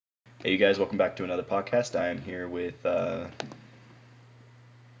Hey, you guys, welcome back to another podcast. I am here with.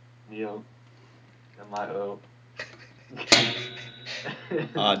 Neo, MIO. It's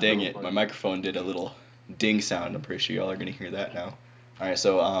Dang so it, my funny. microphone did a little ding sound. I'm pretty sure y'all are gonna hear that now. All right,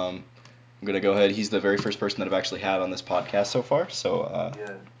 so I'm gonna go ahead. He's the very first person that I've actually had on this podcast so far, so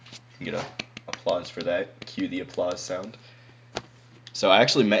Yeah. you get a applause for that. Cue the applause sound. So I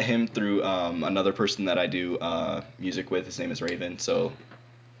actually met him through another person that I do music with. His name is Raven, so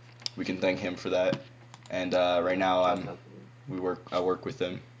we can thank him for that. And right Yeah. now Shout out to me. I work with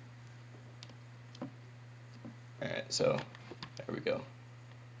him. All right, so there we go.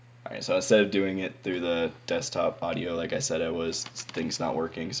 Alright, so instead of doing it through the desktop audio, like I said, things not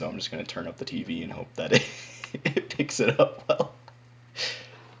working, so I'm just gonna turn up the TV and hope that it picks it up well.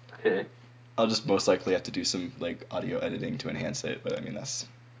 Okay. I'll just most likely have to do some like audio editing to enhance it, but I mean that's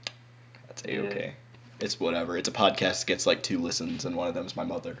a Yeah. okay. It's whatever. It's a podcast gets like 2 listens, and one of them's my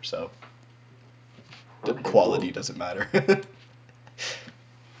mother, so the Okay. quality Cool. doesn't matter.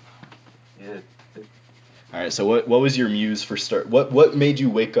 Yeah. All right, so what was your muse for start? What made you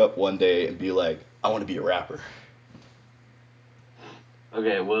wake up one day and be like, I want to be a rapper?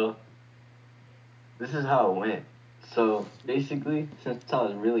 Okay. Well, this is how it went. So basically, since I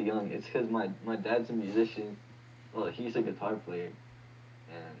was really young, it's because my dad's a musician. Well, he's a guitar player,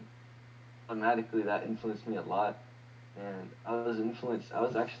 and automatically that influenced me a lot. And I was influenced. I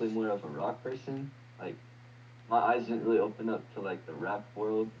was actually more of a rock person. Like my eyes didn't really open up to like the rap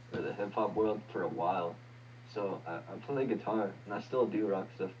world or the hip hop world for a while. So I play guitar and I still do rock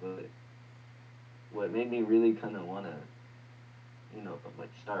stuff, but what made me really kind of want to, like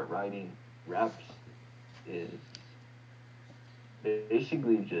start writing raps is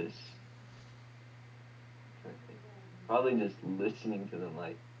basically just trying to think, probably just listening to them.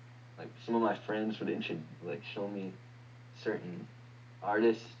 Like some of my friends would like show me certain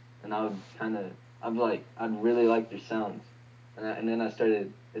artists, and I would I'd really like their sounds, and then I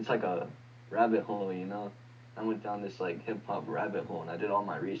started. It's like a rabbit hole. I went down this like hip hop rabbit hole, and I did all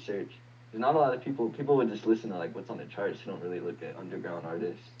my research. There's not a lot of people would just listen to like what's on the charts. They don't really look at underground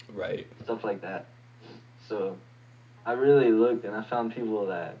artists, Right. stuff like that. So I really looked, and I found people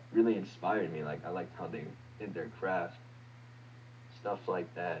that really inspired me. Like I liked how they did their craft, stuff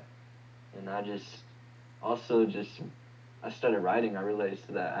like that, and I just also just I started writing. I realized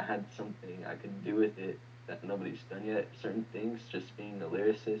that I had something I could do with it that nobody's done yet. Certain things, just being a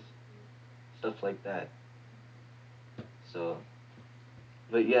lyricist, stuff like that. So,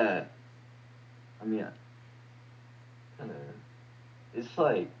 but yeah, I mean, kind of, it's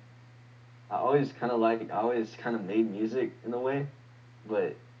like I always kind of made music in a way,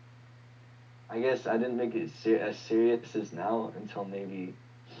 but I guess I didn't make it as serious as now until maybe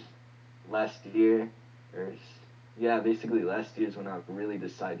last year, yeah, basically last year is when I really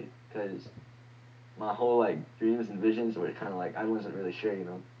decided because my whole like dreams and visions were kind of like I wasn't really sure,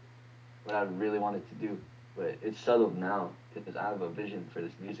 what I really wanted to do. But it's settled now because I have a vision for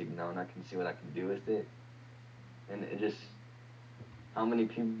this music now, and I can see what I can do with it. And it just how many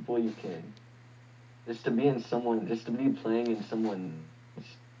people you can just to be playing in someone's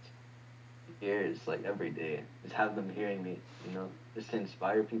ears like every day, just have them hearing me, just to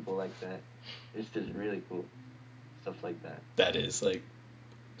inspire people like that. It's just really cool stuff like that. That is like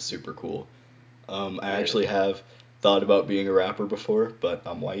super cool. I Yeah. actually have thought about being a rapper before, but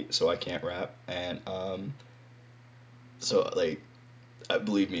I'm white, so I can't rap. And so like,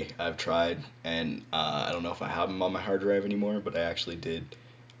 believe me, I've tried, and I don't know if I have them on my hard drive anymore, but I actually did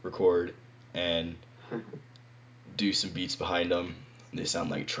record and do some beats behind them. They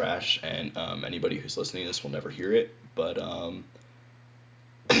sound like trash, and anybody who's listening to this will never hear it. But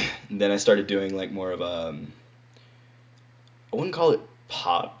then I started doing like more of I wouldn't call it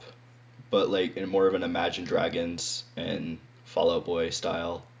pop, but like in more of an Imagine Dragons and Fall Out Boy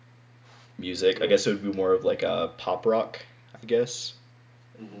style music. I Yeah. guess it would be more of like a pop rock, I guess.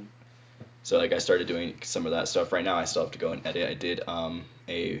 Mhm. So like I started doing some of that stuff. Right now I still have to go and edit. I did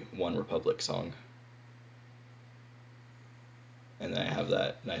a One Republic song, and then I have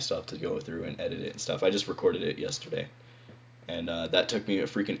that, and I still have to go through and edit it and stuff. I just recorded it yesterday, and that took me a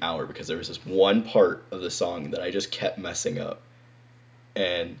freaking hour because there was this one part of the song that I just kept messing up,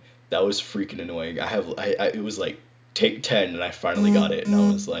 and that was freaking annoying. I it was like take 10 and I finally got it, and I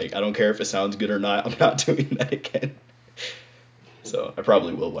was like, I don't care if it sounds good or not, I'm not doing that again. So I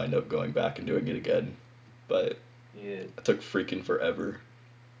probably will wind up going back and doing it again, but Yeah. it took freaking forever.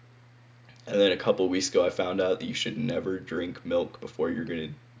 And then a couple weeks ago, I found out that you should never drink milk before you're gonna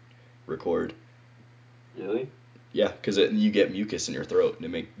record. Really? Yeah, because you get mucus in your throat, and it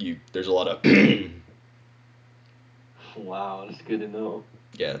make you. There's a lot of. Wow, that's good to know.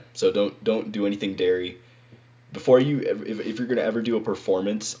 Yeah. So don't do anything dairy. Before if you're gonna ever do a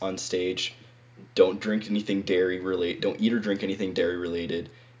performance on stage, don't drink anything dairy related. Don't eat or drink anything dairy related.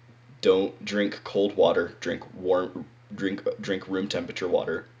 Don't drink cold water. Drink room temperature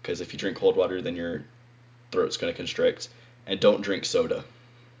water because if you drink cold water, then your throat's gonna constrict. And don't drink soda.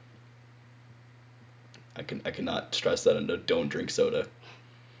 I cannot stress that enough. Don't drink soda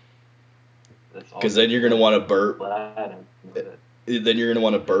That's because all. then you're gonna want to burp. But I don't know that. Then you're gonna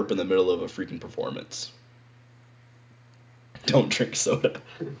want to burp in the middle of a freaking performance. Don't drink soda.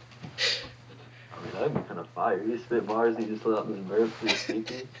 I mean, that'd be kind of fire. You spit bars, you just let out this burp through the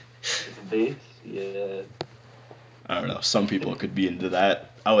speakers. It's a bass. Yeah. I don't know. Some people could be into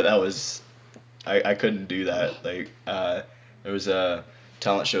that. That was I couldn't do that. Like there was a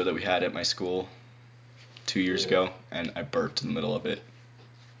talent show that we had at my school 2 years Yeah. ago, and I burped in the middle of it.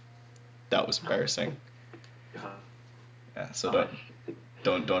 That was embarrassing. Yeah. So Gosh.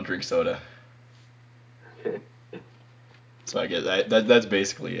 don't drink soda. Okay. So I get that's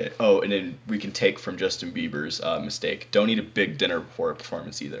basically it. Oh, and then we can take from Justin Bieber's mistake. Don't eat a big dinner before a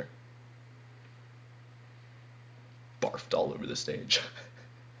performance either. Barfed all over the stage.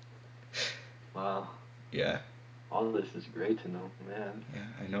 Wow. Yeah. All this is great to know, man. Yeah,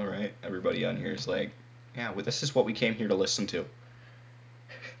 I know, right? Everybody on here is like, yeah, well, this is what we came here to listen to.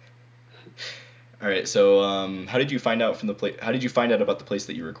 All right, so how did you find out from the place? How did you find out about the place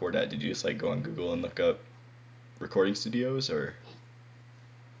that you record at? Did you just like go on Google and look up recording studios, or?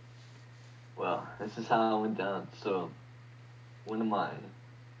 Well, this is how it went down. So one of my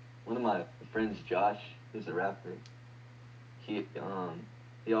one of my friends, Josh, who's a rapper. He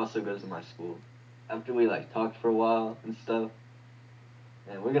he also goes to my school. After we like talked for a while and stuff,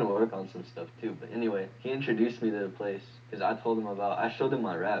 and we're gonna work on some stuff too. But anyway, he introduced me to the place because I showed him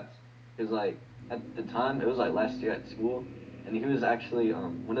my raps. Cause like at the time it was like last year at school, and he was actually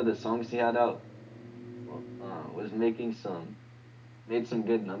one of the songs he had out was made some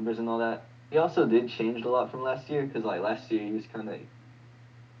good numbers and all that. He also did change a lot from last year because like last year he was kind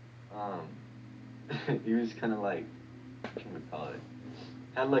of um he was kind of like what you would call it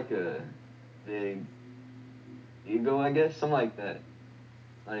had like a big ego, I guess, something like that.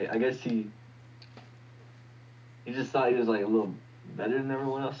 Like I guess he just thought he was like a little better than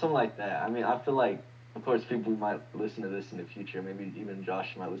everyone else, something like that. I mean, I feel like, of course, people might listen to this in the future. Maybe even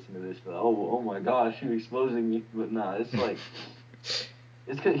Josh might listen to this, but oh my gosh, you exposing me. But nah, it's like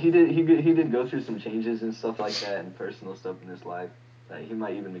it's cause he did go through some changes and stuff like that and personal stuff in his life that he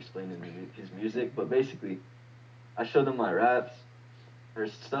might even explain in his music. But basically, I showed him my raps or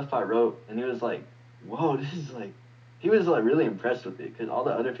stuff I wrote, and he was like, "Whoa, this is like." He was like really impressed with it because all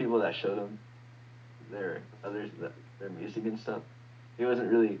the other people that showed him their music and stuff. He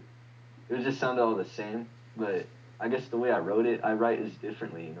wasn't really. It was just sounded all the same, but I guess the way I write is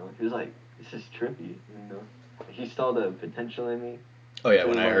differently. You know, he was like, "This is trippy." You know, he saw the potential in me. Oh yeah, He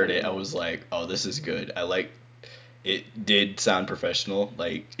when was I heard like, it, I was like, oh, this is good. I like. It did sound professional.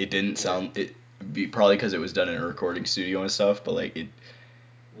 Like it didn't yeah, sound probably because it was done in a recording studio and stuff, but like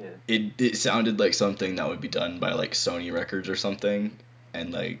yeah, it sounded like something that would be done by like Sony Records or something,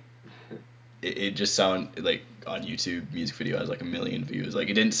 and like it just sound like on YouTube music video has like a million views. Like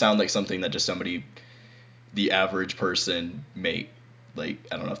it didn't sound like something that just somebody the average person make. Like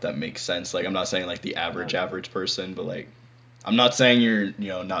I don't know if that makes sense. Like I'm not saying like the no, average person, but like I'm not saying you're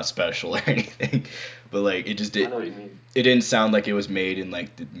not special or anything, but like I know what you mean. it didn't sound like it was made in like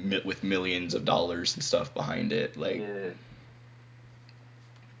with millions of dollars and stuff behind it. Like Yeah,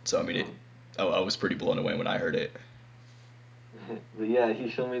 so I mean it. um, I was pretty blown away when I heard it. but yeah, he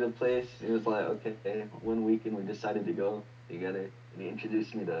showed me the place. It was like, okay, one weekend we decided to go together, and he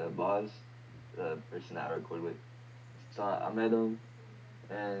introduced me to Boz, the person that I recorded with. So I met him,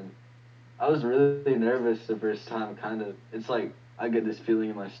 and I was really nervous the first time. Kind of, it's like I get this feeling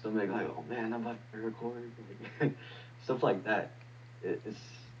in my stomach, like, oh man, I'm about to record, like, stuff like that. It's,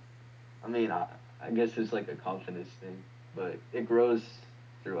 I mean, I guess it's like a confidence thing, but it grows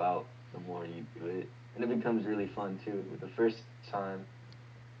throughout the more you do it, and it becomes really fun too. The first time,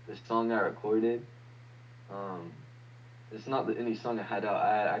 the song I recorded, um, it's not the any song I had out.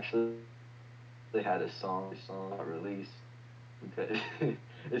 I actually had a song not released because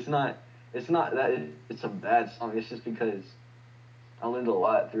it's not it's not that it's a bad song. It's just because I learned a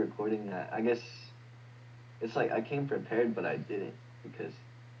lot through recording that. I guess it's like I came prepared, but I didn't because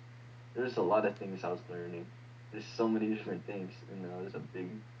there's a lot of things I was learning. There's so many different things, and it was a big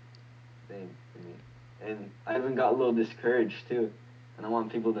thing for me. And I even got a little discouraged too. And I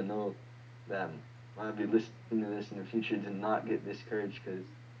want people to know that might be listening to this in the future to not get discouraged because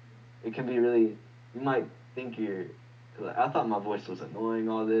it can be really. You might think Cause I thought my voice was annoying.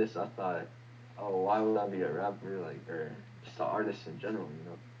 All this, I thought, oh, why would I be a rapper like or just an artist in general?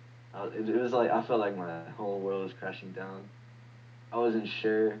 You know, it was like I felt like my whole world was crashing down. I wasn't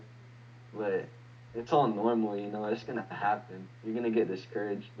sure, but it's all normal. You know, it's gonna happen. You're gonna get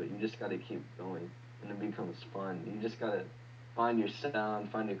discouraged, but you just gotta keep going, and it becomes fun. You just gotta find your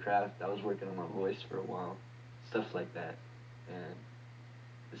sound, find your craft. I was working on my voice for a while, stuff like that, and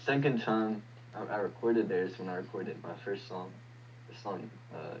the second time I recorded there is when I recorded my first song, the song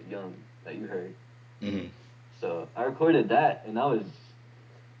 "Young" that you heard. Hmm. So I recorded that, and I was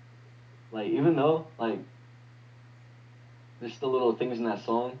like, even though like there's still little things in that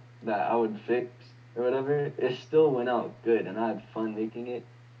song that I would fix or whatever, it still went out good, and I had fun making it,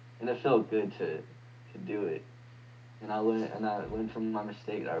 and it felt good to do it. And I learned from my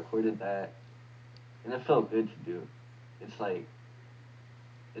mistakes. I recorded that, and it felt good to do. It's like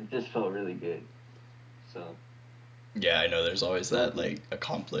it just felt really good. So Yeah, I know there's always don't that like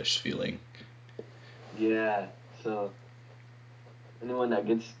accomplished feeling. yeah. So anyone that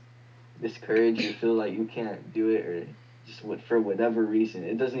gets discouraged or feel like you can't do it or just what for whatever reason,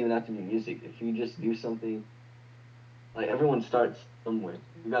 it doesn't even have to be music. If you just do something, like everyone starts somewhere.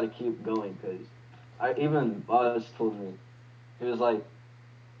 You got to keep going because I even Boz told me he was like,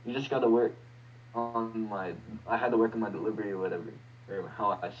 you just got to work on my. I had to work on my delivery or whatever, or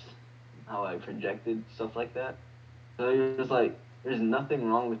how I projected stuff like that. So he was like, there's nothing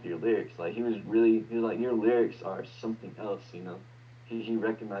wrong with your lyrics. Like he was like, your lyrics are something else. You know, he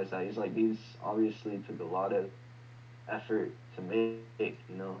recognized that. He's like, these obviously took a lot of effort to make.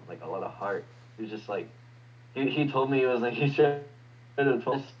 You know, like a lot of heart. He was just like, he told me, he was like, he should have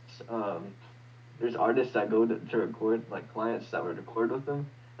told there's artists that go to record, like clients that would record with them.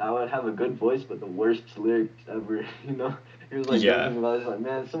 I would have a good voice, but the worst lyrics ever. You know, he was like Yeah. joking about it. He's like,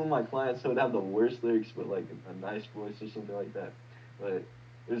 man, some of my clients would have the worst lyrics, but like a nice voice or something like that. But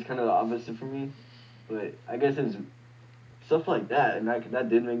it was kind of the opposite for me. But I guess it's stuff like that, and that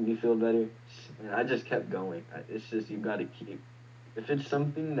did make me feel better. And I just kept going. It's just you got to keep. If it's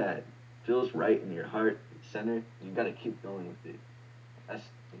something that feels right in your heart center, you got to keep going with it. That's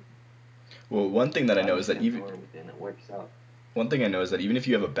Well, one thing that I so I know is just that kept even going with it, and it works out. one thing I know is that even if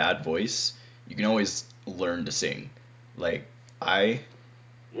you have a bad voice, you can always learn to sing. Like I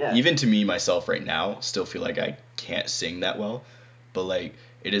Yeah. even to me myself right now still feel like I can't sing that well, but like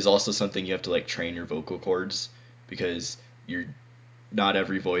it is also something you have to like train your vocal cords because you're not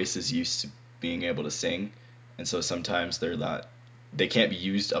every voice is used to being able to sing, and so sometimes they can't be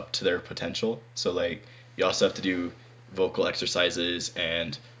used up to their potential. So like you also have to do vocal exercises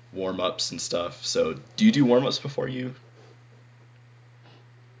and warm-ups and stuff. So do you do warm-ups before you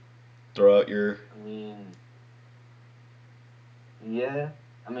throw out your I mean, yeah.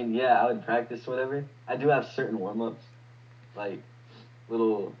 I mean, yeah, I would practice whatever. I do have certain warm ups, like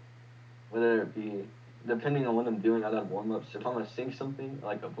little, whether it be depending on what I'm doing. I'd have warm ups. If I'm gonna sing something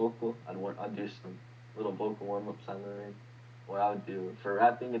like a vocal, I'd do some little vocal warm ups I learned. Or I would do for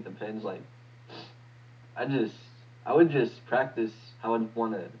rapping. It depends. Like I just I would just practice how I'd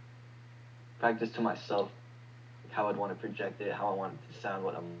want to practice to myself, like how I'd want to project it, how I want it to sound,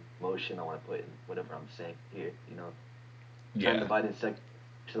 what emotion I want to put in whatever I'm saying here. You know, trying to yeah. divide in sections.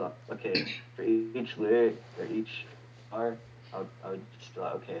 Okay, for each lyric or each bar, I would just be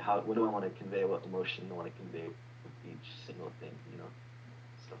like, okay, how what do I want to convey? What emotion do I want to convey with each single thing? You know,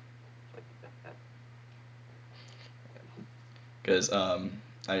 stuff like that. Because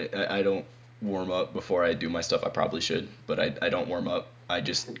I don't warm up before I do my stuff. I probably should, but I don't warm up. I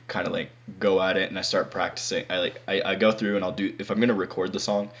just kind of like go at it and I start practicing. I go through and I'll do if I'm gonna record the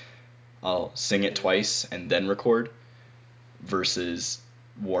song, I'll sing it Mhm. twice and then record versus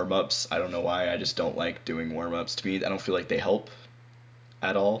warm ups. I don't know why. I just don't like doing warm ups. To me, I don't feel like they help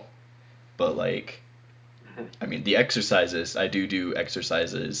at all. But like I mean, the exercises I do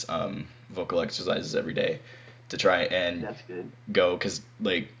exercises, vocal exercises every day to try and That's good. go because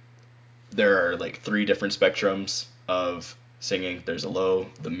like there are like three different spectrums of singing. There's a low,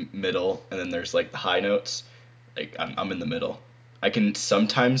 the middle, and then there's like the high notes. Like I'm in the middle. I can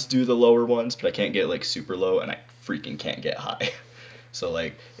sometimes do the lower ones, but I can't get like super low, and I freaking can't get high. So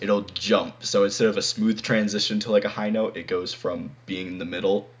like it'll jump. So instead of a smooth transition to like a high note, it goes from being in the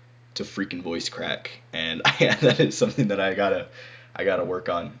middle to freaking voice crack, and that is something that I gotta work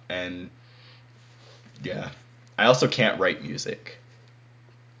on. And yeah, I also can't write music.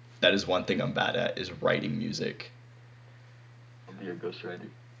 That is one thing I'm bad at is writing music. I'll be your ghostwriter.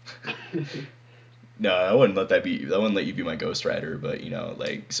 No, I wouldn't let that be. I wouldn't let you be my ghostwriter, but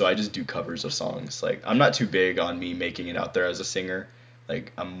like, so I just do covers of songs. Like, I'm not too big on me making it out there as a singer.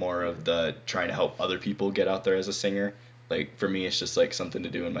 Like I'm more of the trying to help other people get out there as a singer. Like for me, it's just like something to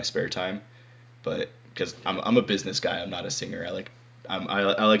do in my spare time. But because I'm a business guy, I'm not a singer. I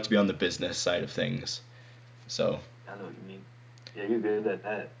like to be on the business side of things. So. I know what you mean. Yeah, you're good at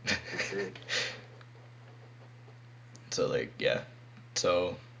that for sure. So like yeah.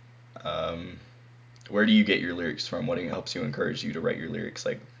 So um, where do you get your lyrics from? What helps you encourage you to write your lyrics?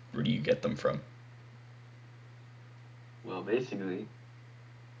 Like where do you get them from? Well, basically,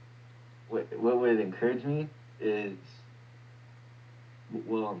 what would encourage me is,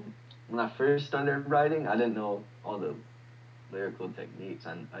 well, when I first started writing, I didn't know all the lyrical techniques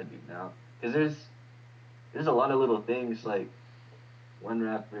I do now. Cause there's a lot of little things like one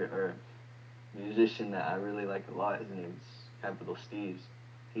rapper or musician that I really like a lot. His name's Capital Steez.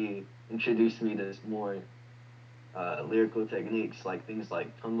 He introduced me to more lyrical techniques, like things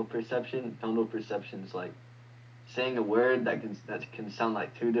like tonal perception. Tonal perception is like saying a word that can sound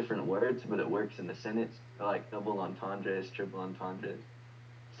like two different words, but it works in a sentence. Or like double entendres, triple entendres,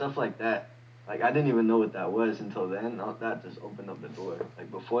 stuff like that. Like I didn't even know what that was until then. That just opened up the door.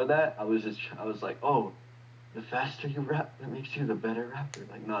 Like before that, I was like, oh, the faster you rap, that makes you the better rapper.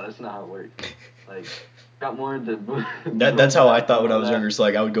 Like no, that's not how it works. Like got more into That's boom how I bap thought and when I all was that. younger. So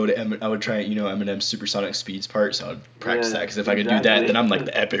like I would go to I would try Eminem's Supersonic Speeds part. So I'd practice that Yeah, because if I could do that, then exactly. I'm like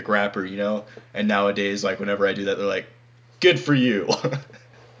the epic rapper. And nowadays, like whenever I do that, they're like, "Good for you."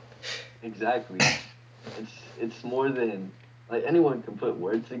 Exactly. It's more than like anyone can put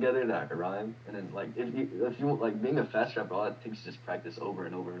words together that rhyme, and then like if you like being a fast rapper, all it takes is just practice over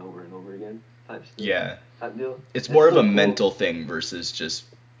and over and over and over again Yeah, type deal. it's It's more of a still cool. mental thing versus just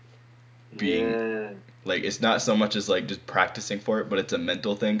being Yeah, like it's not so much as like just practicing for it, but it's a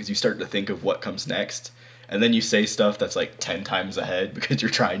mental thing because you start to think of what comes next, and then you say stuff that's like 10 times ahead because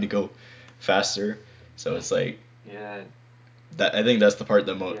you're trying to go faster. So it's like yeah, that. I think that's the part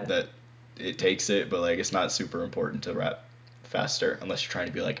yeah, that it takes it, but like it's not super important to rap faster unless you're trying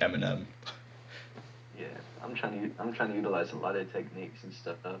to be like Eminem. yeah. I'm trying to utilize a lot of techniques and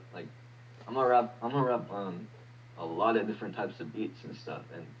stuff. Like I'm gonna rap a lot of different types of beats and stuff,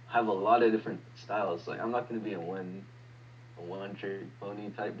 and have a lot of different styles. Like I'm not gonna be a one trick pony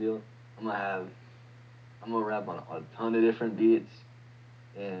type deal. I'm gonna have I'm gonna rap on a ton of different beats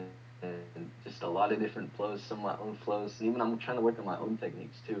and just a lot of different flows, some of my own flows, and even I'm trying to work on my own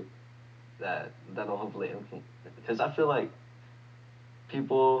techniques too. That'll hopefully influence because I feel like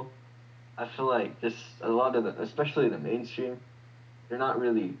people, I feel like just a lot of especially the mainstream, they're not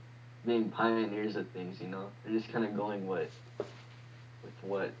really being pioneers of things. They're just kind of going with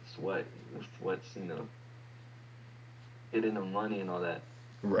what's getting them money and all that.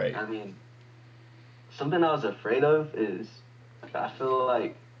 Right. I mean, something I was afraid of is I feel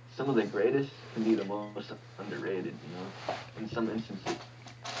like some of the greatest can be the most underrated, in some instances,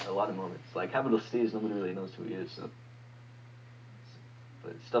 a lot of moments. Like Capital Steez, nobody really knows who he is, so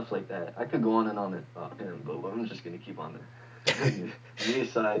but stuff like that. I could go on and on about him, but I'm just gonna keep on the me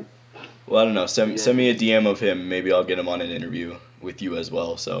side. Well, I don't know. But yeah, Send me a just DM of him. Maybe I'll get him on an interview with you as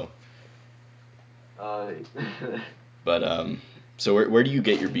well. So, uh, but so where do you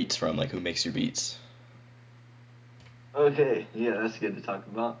get your beats from? Like, who makes your beats? okay, yeah, that's good to talk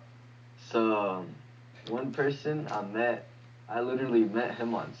about. So one person I literally met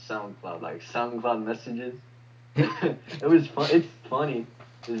him on SoundCloud, like SoundCloud messages. It was fun. It's funny.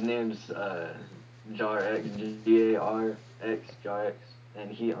 His name's Jar X, GARX, Jar X,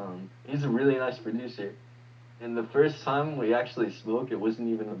 and he's a really nice producer. And the first time we actually spoke, it wasn't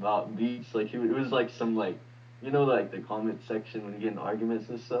even about beats. Like it was like some like like the comment section when you get in arguments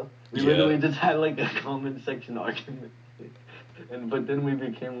and stuff. We Yeah. literally just had like a comment section argument. And but then we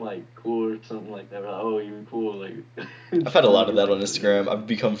became like cool or something like that. We're like, oh, you're cool. Like I've it's had a lot funny. of It's that on actually really Instagram. funny. I've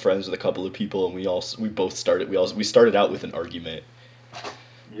become friends with a couple of people, and we started out with an argument.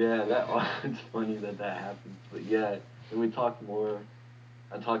 Yeah, that it's funny that happens. But yeah, then we talked more.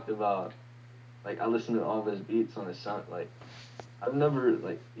 I talked about like I listened to all of his beats on his sound. Like I've never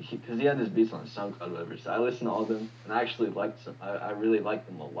like because he had his beats on SoundCloud or whatever. So I listened to all of them, and I actually liked some. I really liked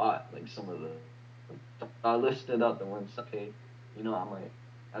them a lot. Like some of them. So I listed out the ones. Okay, I might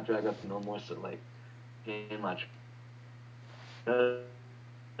after I got to know more, so like gain my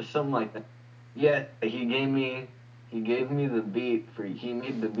something like that. Yeah, he gave me the beat for he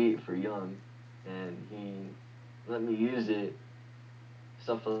made the beat for Young, and he let me use it,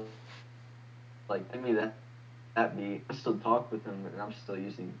 stuff like give me that beat. I still talk with him, and I'm still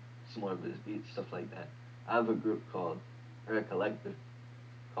using some more of his beats, stuff like that. I have a group called or a collective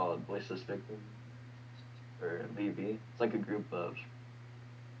called Voiceless Victims or VV. It's like a group of,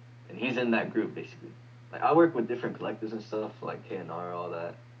 and he's in that group basically. like I work with different collectives and stuff like KNR, all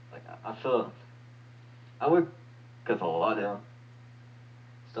that. Like I feel I work with a lot of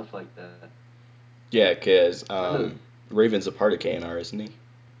stuff like that. Yeah, cause Kind of, Raven's a part of KNR, isn't he?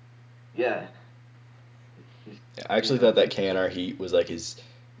 yeah. He's I actually thought that KNR. KNR Heat was like his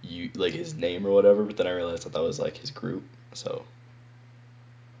name or whatever, but then I realized that was like his group. So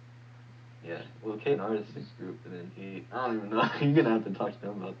Yeah. Well, KNR is his group, and then I don't even know. You're gonna have to talk to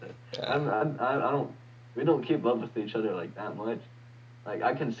him about that. yeah, I don't. We don't keep up with each other like that much. Like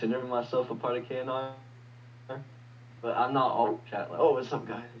I consider myself a part of KNR, but I'm not all chat like, oh, what's up,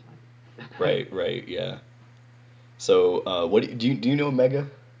 guys? Like, right, yeah. So what do you know Mega?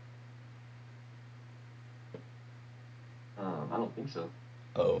 I don't think so.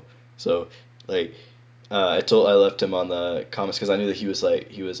 Oh, so like I left him on the comments because I knew that he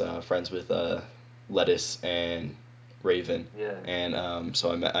was friends with Lettuce and Raven, Yeah. and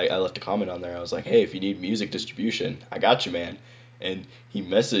so I left a comment on there. I was like, hey, if you need music distribution, I got you, man. And he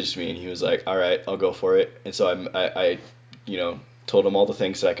messaged me and he was like, all right, I'll go for it. And so I told him all the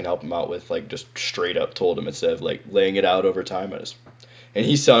things that I can help him out with, like just straight up told him instead of like laying it out over time. I just and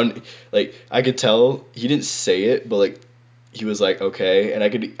he sound like I could tell he didn't say it, but like he was like okay, and I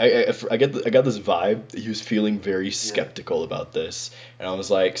got this vibe that he was feeling very Yeah. skeptical about this, and I was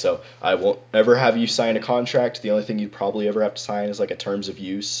like, so I won't ever have you sign a contract. The only thing you'd probably ever have to sign is like a terms of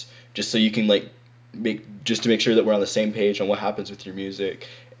use, just so you can like to make sure that we're on the same page on what happens with your music.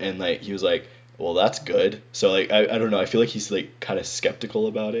 And like he was like, well, that's good. So like I don't know, I feel like he's like kind of skeptical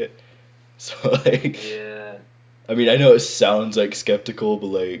about it. So like Yeah. I mean, I know it sounds like skeptical, but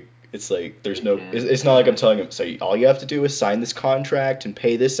like it's like there's It no. can. It's not like I'm telling him. So all you have to do is sign this contract and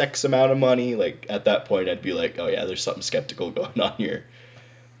pay this X amount of money. Like at that point, I'd be like, oh yeah, there's something skeptical going on here.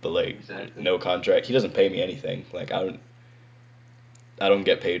 But like Exactly. no contract. He doesn't pay me anything. Like I don't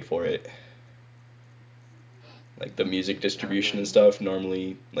get paid for it. Like the music I distribution and mean, stuff.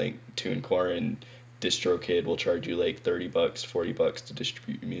 Normally, like TuneCore and DistroKid will charge you like $30, $40 to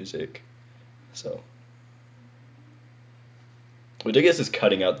distribute your music. So, which I guess is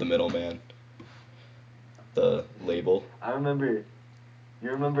cutting out the middleman. The label. I remember.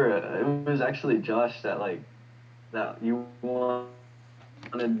 You remember? It was actually Josh that like that you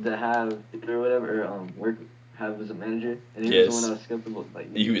wanted to have or whatever work have as a manager, and he was the one that Yes. was skeptical.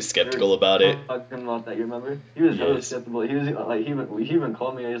 Like He was we were skeptical about it. talking about that. You remember? He was hella Yes. skeptical. He was like he even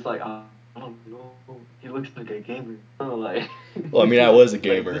called me. And he's like, I don't know. He looks like a gamer. So like, Well, I mean, I was a he's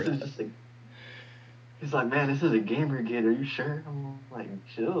like, this gamer. is just like. He's like, man, this is a gamer kid. Are you sure? I'm like,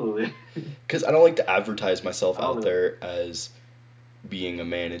 chill. Because I don't like to advertise myself I don't out know. there as being a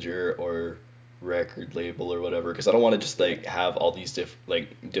manager or record label or whatever. Because I don't want to just Yeah. like have all these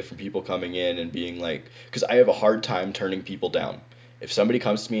different people coming in and being like, because I have a hard time turning people down. If somebody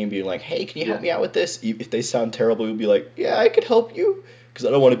comes to me and being like, hey, can you help Yeah. me out with this? If they sound terrible, you'll be like, yeah, I could help you. Because I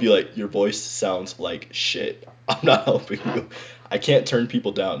don't want to be like, your voice sounds like shit. I'm not helping you. I can't turn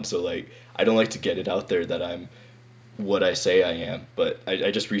people down. So like, I don't like to get it out there that I'm what I say I am. But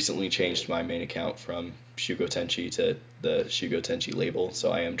I just recently Yeah. changed my main account from Shugo Tenchi to the Shugo Tenchi label,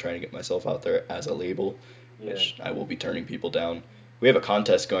 so I am trying to get myself out there as a label, Yeah. which I will be turning people down. We have a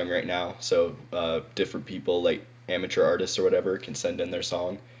contest going right now, so different people like amateur artists or whatever can send in their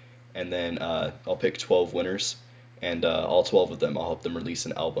song, and then I'll pick 12 winners, and all 12 of them I'll help them release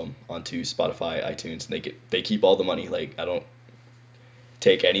an album onto Spotify, iTunes, and they keep all the money. Like I don't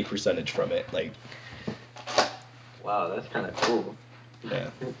take any percentage from it. Like Wow, that's kind of cool. yeah.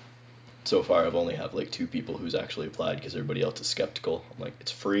 So far I've only have like two people who's actually applied because everybody else is skeptical. I'm like,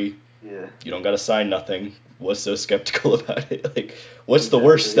 it's free. Yeah. You don't gotta sign nothing. What's so skeptical about it? Like, what's the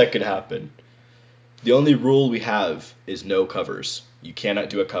worst Exactly. that could happen? The only rule we have is no covers. You cannot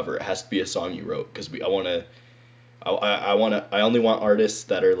do a cover. It has to be a song you wrote because I only want artists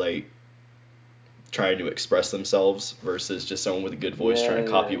that are like trying to express themselves versus just someone with a good voice trying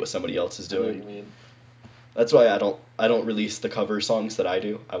to copy Yeah. what somebody else is I know what doing. you mean. That's why I don't release the cover songs that I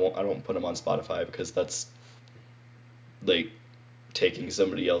do. I don't put them on Spotify because that's like taking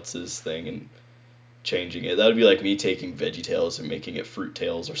somebody else's thing and changing it. That would be like me taking VeggieTales and making it Fruit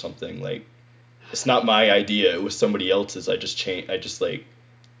Tales or something. Like it's not my idea. It was somebody else's. I just like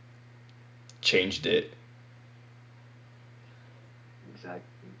changed it,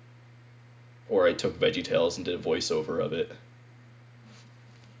 Exactly. or I took VeggieTales and did a voiceover of it.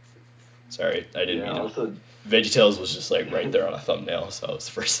 Sorry, I didn't Yeah. mean to. Also, VeggieTales was just like right there on a thumbnail, so it was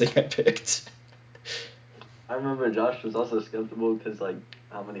the first thing I picked. I remember Josh was also skeptical because like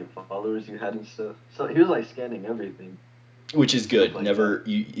how many followers you had and stuff. So he was like scanning everything, Which is stuff good. like that. Never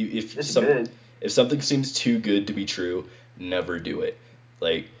It's good. if something seems too good to be true, never do it.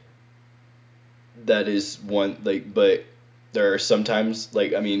 Like that is one like, but there are sometimes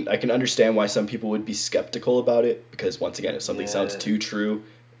like, I mean, I can understand why some people would be skeptical about it because once again, if something sounds Yeah, too true,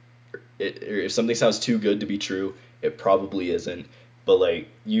 or if something sounds too good to be true, it probably isn't. But like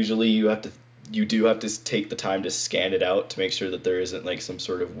usually you do have to take the time to scan it out to make sure that there isn't like some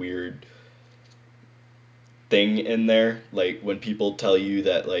sort of weird thing in there. Like when people tell you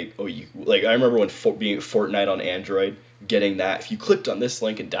that like, oh, you like, I remember when being Fortnite on Android, getting that if you clicked on this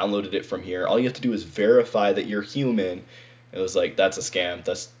link and downloaded it from here, all you have to do is verify that you're human. It was like that's a scam.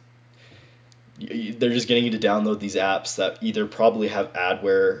 They're just getting you to download these apps that either probably have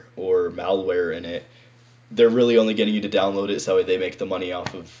adware or malware in it. They're really only getting you to download it so that way they make the money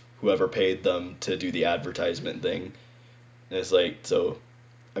off of whoever paid them to do the advertisement thing. And it's like, so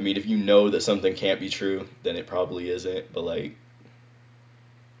I mean, if you know that something can't be true, then it probably isn't. But like,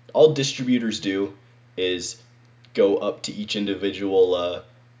 all distributors do is go up to each individual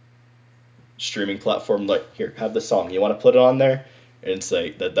streaming platform. Like, here, have the song. You want to put it on there? And it's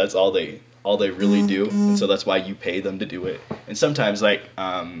like that. That's all they really do. And so that's why you pay them to do it. And sometimes, like,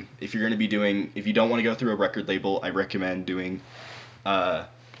 if you're gonna be doing, if you don't want to go through a record label, I recommend doing uh,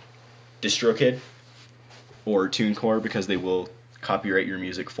 DistroKid or TuneCore because they will copyright your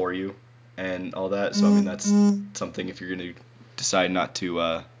music for you and all that. So I mean that's something if you're gonna decide not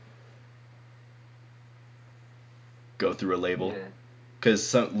to go through a label, yeah, because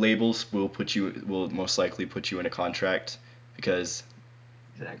some labels will most likely put you in a contract because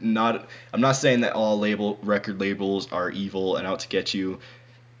exactly. not I'm not saying that all record labels are evil and out to get you.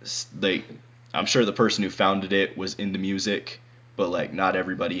 Like I'm sure the person who founded it was into music, but like not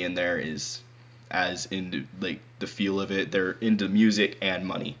everybody in there is as into like the feel of it. They're into music and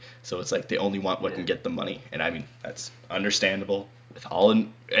money, so it's like they only want what Yeah, can get them money. And I mean that's understandable. With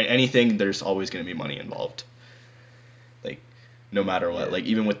anything, there's always going to be money involved. Like no matter what. yeah, Like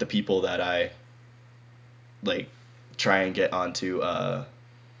even with the people that I like try and get onto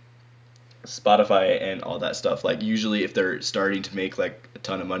Spotify and all that stuff. Like usually if they're starting to make like a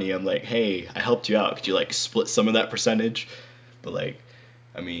ton of money, I'm like, "Hey, I helped you out. Could you like split some of that percentage?" But like,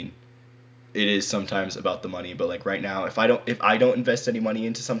 I mean, it is sometimes about the money, but like right now, if I don't invest any money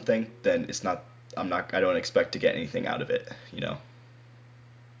into something, then it's not I don't expect to get anything out of it, you know?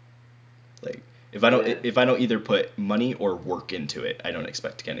 Like yeah. if I don't either put money or work into it, I don't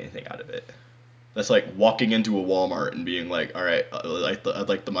expect to get anything out of it. That's like walking into a Walmart and being like, "All right, I'd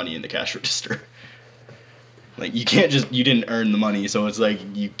like the money in the cash register." Like you can't just you didn't earn the money, so it's like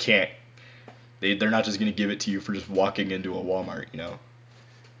you can't. They're not just gonna give it to you for just walking into a Walmart, you know.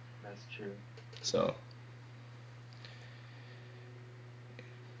 That's true. So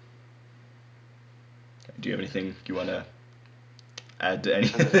do you have anything you wanna add to any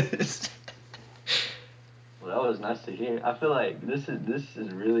Kind of of. this? Well, that was nice to hear. I feel like this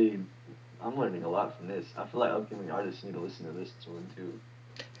is really. I'm learning a lot from this. I feel like upcoming artists need to listen to this one too.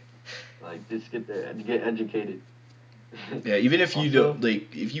 Like just get there and get educated. Yeah, even if you Also, don't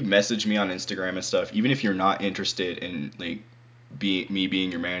like, if you message me on Instagram and stuff, even if you're not interested in like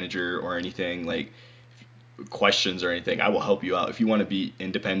being your manager or anything like questions or anything, I will help you out. If you want to be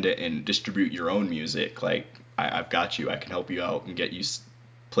independent and distribute your own music, like I've got you. I can help you out and get you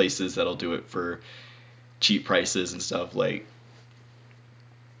places that'll do it for cheap prices and stuff. Like,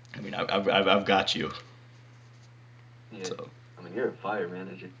 I mean, I've got you. yeah. So I mean, you're a fire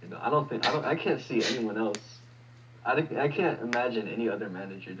manager. You know, I can't see anyone else. I can't imagine any other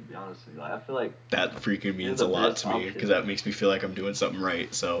manager to be honest with you. Like, I feel like that freaking you're means the a lot best to me because option that makes me feel like I'm doing something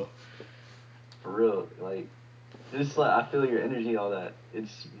right. So for real. Like, just like I feel your energy, all that.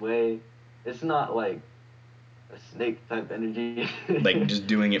 It's way. It's not like a snake type energy. like just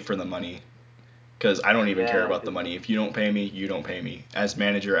doing it for the money because I don't even care Yeah, about the 'cause money. If you don't pay me, you don't pay me. As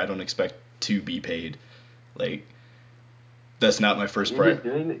manager, I don't expect to be paid. Like that's not my like first you're priority. just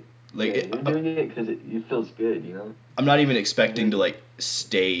doing it. Like Yeah, you're doing it because it feels good, you know. I'm not even You're expecting to doing. like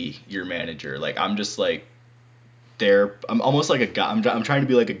stay your manager. Like I'm just like there. I'm almost like a guy. I'm trying to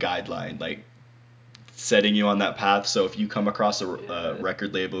be like a guideline, like setting you on that path. So if you come across a Yeah,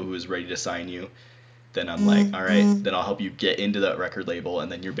 record label who is ready to sign you, then I'm like, all right, then I'll help you get into that record label,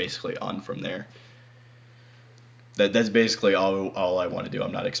 and then you're basically on from there. That's basically all I want to do.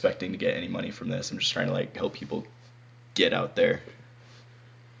 I'm not expecting to get any money from this. I'm just trying to like help people get out there.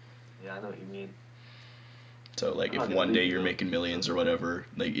 yeah, I know what you mean. So like I'm if not gonna one day leave you you're though. making millions or whatever,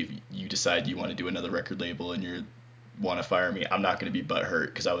 like if you decide you want to do another record label and you want to fire me, I'm not going to be butthurt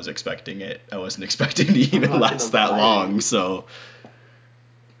because I was expecting it. I wasn't expecting to I'm even not gonna last that fire long. you. So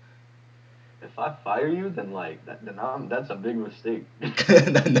If I fire you, then like that's a big mistake.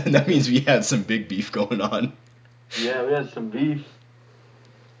 that means we had some big beef going on. Yeah, we had some beef.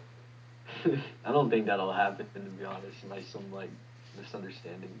 I don't think that'll happen, to be honest. Like some like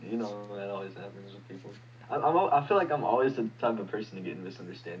misunderstanding. You know that always happens with people. I feel like I'm always the type of person to get in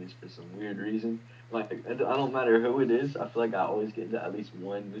misunderstandings for some weird reason. Like I don't matter who it is. I feel like I always get into at least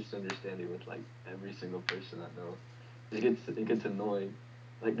one misunderstanding with like every single person I know. It gets annoying.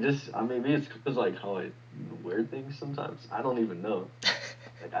 Like just maybe it's because like how I wear things sometimes. I don't even know.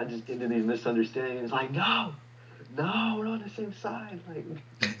 Like I just get into these misunderstandings. Like no, no, we're on the same side. Like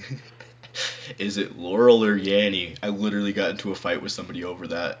Is it Laurel or Yanny? I literally got into a fight with somebody over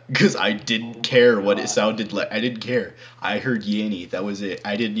that because I oh didn't my care what it god. sounded like. I didn't care. I heard Yanny. That was it.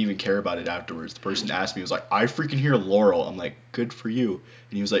 I didn't even care about it afterwards. The person asked me, was like, I freaking hear Laurel. I'm like, good for you.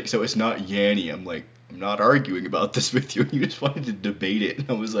 And he was like, so it's not Yanny. I'm like, I'm not arguing about this with you. You just wanted to debate it. And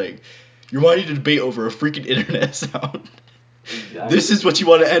I was like, you're wanting to debate over a freaking internet sound. This is Exactly. what you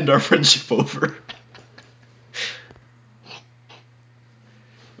want to end our friendship over.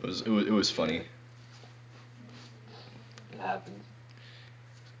 It was funny. Yeah, it happens.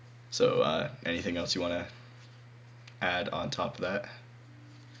 So anything else you want to add on top of that?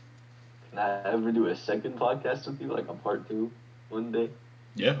 Can I ever do a second podcast with you, like a part two, one day?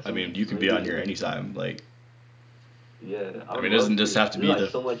 Yeah, I Some mean, you can be on maybe here like anytime. Like, yeah, I I would mean, it doesn't love just to. have to There's be like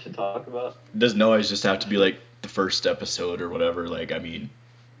the so much to talk about. doesn't always just have to be like the first episode or whatever. Like, I mean,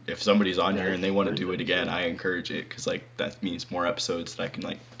 if somebody's on Yeah, here and it's they the want to first do it again, episode. I encourage it because like that means more episodes that I can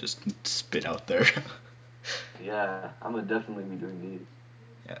like just spit out there. Yeah, I'm gonna definitely be doing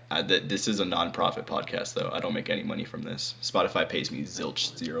these. Yeah, this is a non-profit podcast though. I don't make any money from this. Spotify pays me That's zilch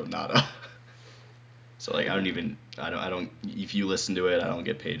fine. zero nada. So like I don't if you listen to it, I don't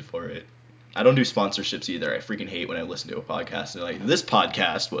get paid for it. I don't do sponsorships either. I freaking hate when I listen to a podcast and they're like, this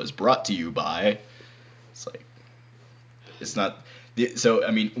podcast was brought to you by. It's like it's not. So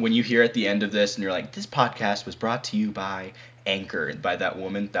I mean, when you hear at the end of this and you're like, this podcast was brought to you by Anchor by that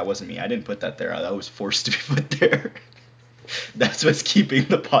woman, that wasn't me. I didn't put that there. That was forced to be put there. That's what's keeping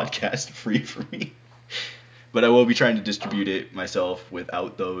the podcast free for me. But I will be trying to Oh, distribute it myself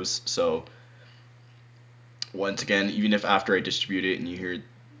without those. So once again, even if after I distribute it and you hear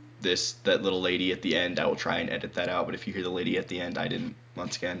that little lady at the end, I will try and edit that out. But if you hear the lady at the end, I didn't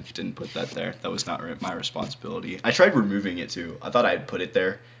once again didn't put that there. That was not my responsibility. I tried removing it too. I thought I'd put it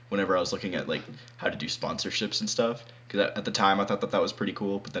there whenever I was looking at like how to do sponsorships and stuff. Because at the time I thought that was pretty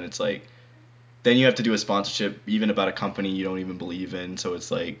cool. But then it's like then you have to do a sponsorship even about a company you don't even believe in. So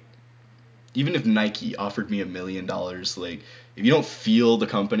it's like even if Nike offered me $1 million, like if you don't feel the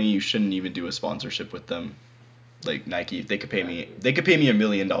company, you shouldn't even do a sponsorship with them. Like Nike, if exactly. they could pay me $1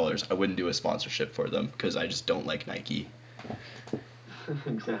 million, I wouldn't do a sponsorship for them because I just don't like Nike.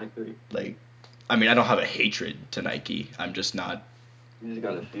 Exactly. Like, I mean, I don't have a hatred to Nike. I'm just not. You just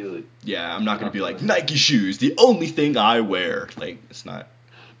gotta feel it. Yeah, I'm not You're gonna not be like feeling it. Nike shoes, the only thing I wear. Like, it's not.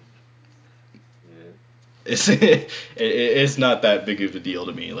 Yeah. It's not that big of a deal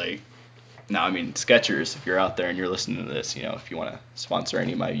to me. Like, no, I mean Skechers. If you're out there and you're listening to this, if you want to sponsor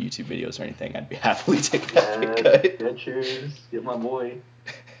any of my YouTube videos or anything, I'd be happily take that pay Yes, cut. Skechers. Get my boy.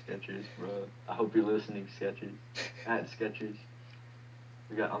 Skechers, bro. I hope you're listening, Skechers. At Skechers.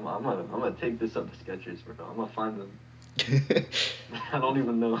 I'm gonna take this up to Skechers, bro. I'm gonna find them. I don't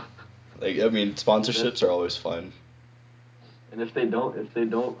even know. Like, I mean, And if sponsorships are always fun. and if they don't,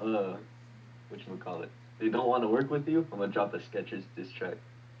 what you call it, they don't want to work with you, I'm gonna drop a Skechers diss track.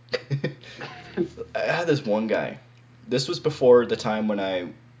 I had this one guy. This was before the time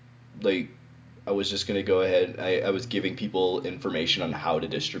when like I was just gonna go ahead. I was giving people information on how to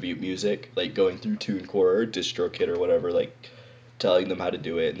distribute music, like going through TuneCore or DistroKid or whatever, like telling them how to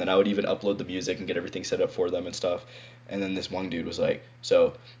do it, and then I would even upload the music and get everything set up for them and stuff. And then this one dude was like,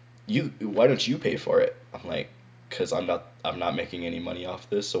 "So, why don't you pay for it?" I'm like, "Cause I'm not making any money off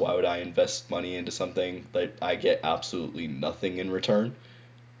this, so why would I invest money into something that I get absolutely nothing in return?"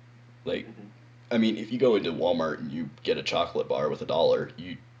 Like, Mhm. I mean, if you go into Walmart and you get a chocolate bar with $1,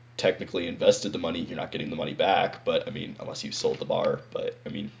 you technically invested the money. You're not getting the money back, but I mean, unless you sold the bar. But I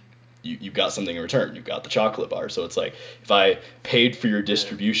mean, you got something in return. You got the chocolate bar. So it's like if I paid for your Yeah.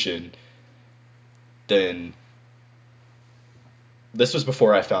 distribution, then this was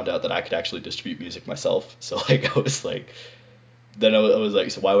before I found out that I could actually distribute music myself. So like I was like, then I was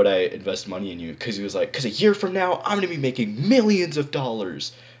like, so why would I invest money in you? Because he was like, because a year from now I'm gonna be making millions of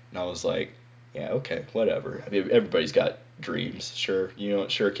dollars, and I was like, yeah, okay, whatever. I mean, everybody's got dreams, sure.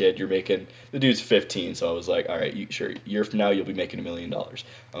 Sure, kid, you're making. The dude's 15, so I was like, all right, sure. A year from now you'll be making $1 million.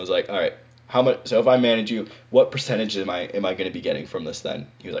 I was like, all right. How much? So if I manage you, what percentage am I going to be getting from this then?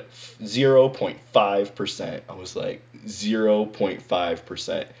 He was like 0.5%. I was like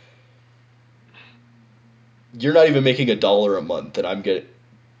 0.5%. You're not even making $1 a month, and I'm getting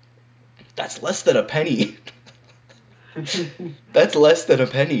That's less than a penny. That's less than a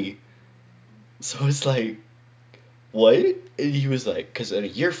penny. So it's like, what? And he was like, because in a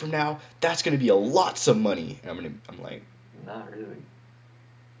year from now, that's gonna be a lots of money. And I'm like, Not really.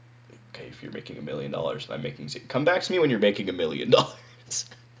 okay, if you're making $1 million and I'm making zero, come back to me when you're making $1 million.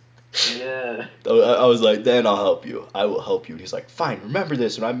 Yeah. I was like, then I'll help you. I will help you. And he's like, fine, remember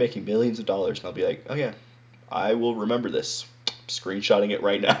this when I'm making millions of dollars. And I'll be like, oh yeah, I will remember this. I'm screenshotting it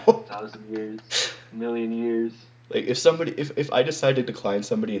right now. 1,000 years, million years. Like if I decide to decline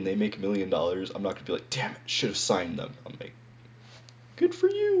somebody and they make $1 million, I'm not gonna be like, damn it, should have signed them. I'm like, good for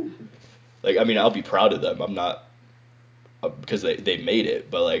you. Like, I mean, I'll be proud of them. I'm not because they made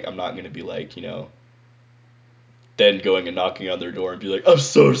it, but like, I'm not gonna be like, then going and knocking on their door and be like, I'm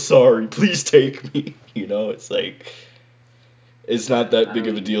so sorry, please take me. It's like, it's not that I big know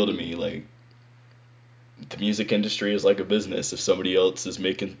of a what you deal to mean. me. Like, the music industry is like a business. If somebody else is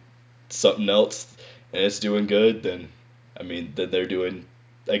making something else and it's doing good, then I mean, then they're doing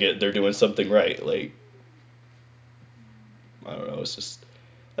something right. Like, I don't know, it's just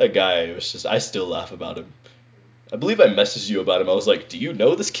that guy. It was just I still laugh about him. I believe I messaged you about him. I was like, do you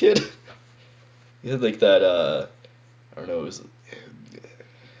know this kid? He had like that I don't know, it was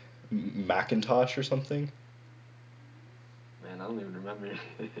Macintosh or something. Man, I don't even remember.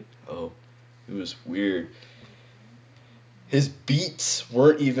 Oh, it was weird. His beats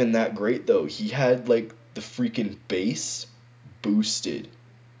weren't even that great though. He had like the freaking bass boosted.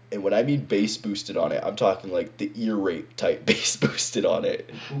 And when I mean bass boosted on it, I'm talking like the ear rape type bass boosted on it.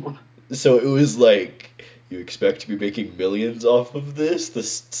 So it was like, you expect to be making millions off of this?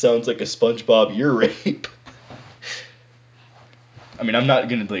 This sounds like a SpongeBob ear rape. I mean, I'm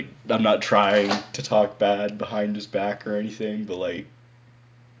not trying to talk bad behind his back or anything, but like,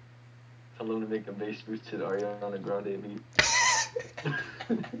 Tell him to make a bass boosted Ariana Grande beat.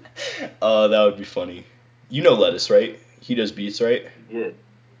 oh, that would be funny. You know Lettuce, right? He does beats, right? Yeah.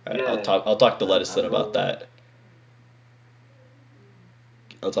 Alright, Yeah. I'll talk to Lettuce I then know about him. that.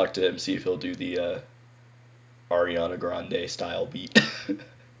 I'll talk to him, see if he'll do the Ariana Grande style beat.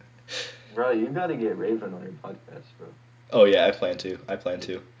 Bro, you gotta get Raven on your podcast, bro. Oh yeah, I plan to.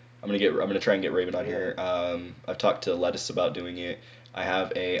 I'm gonna try and get Raven on Yeah. here. I've talked to Lettuce about doing it. I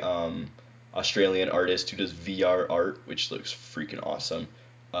have a Australian artist who does VR art, which looks freaking awesome.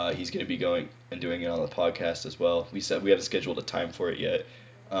 He's gonna be going and doing it on the podcast as well. We haven't scheduled a time for it yet.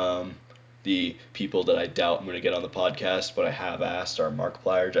 Um, the people that I doubt I'm gonna get on the podcast, but I have asked, are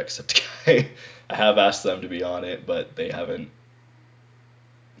Markiplier, Jacksepticeye. I have asked them to be on it, but they haven't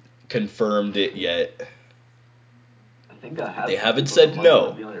confirmed it yet. I think I have They some haven't people that said might want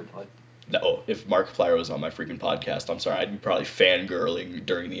to no. be on your podcast. No, if Markiplier was on my freaking podcast, I'm sorry, I'd be probably fangirling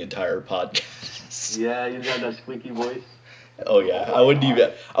during the entire podcast. Yeah, you got that squeaky voice. Oh yeah,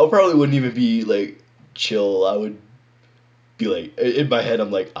 I probably wouldn't even be like chill. I would be like, in my head,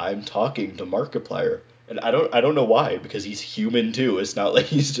 I'm like, I'm talking to Markiplier, and I don't know why, because he's human too. It's not like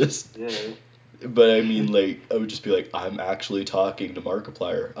he's just. Yeah. But I mean, like, I would just be like, I'm actually talking to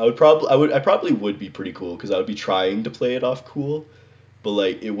Markiplier. I probably would be pretty cool because I would be trying to play it off cool, but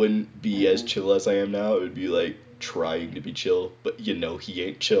like, it wouldn't be as Hmm. chill as I am now. It would be like trying to be chill, but he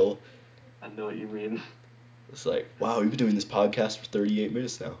ain't chill. I know what you mean. It's like, wow, we've been doing this podcast for 38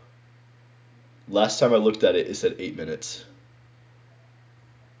 minutes now. Last time I looked at it, it said 8 minutes,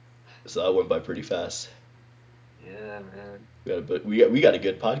 so that went by pretty fast. Yeah, man. We got a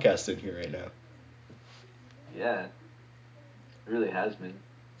good podcast in here right now. Yeah, it really has been.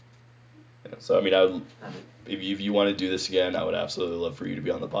 Yeah, so I mean, And if you want to do this again, I would absolutely love for you to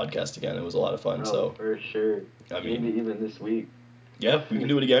be on the podcast again. It was a lot of fun. bro, So for sure. I Maybe mean, even this week. yeah, we can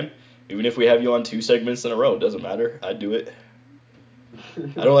do it again. Even if we have you on 2 segments in a row, it doesn't matter. I'd do it.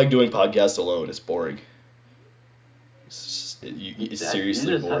 I don't like doing podcasts alone. It's boring. It's You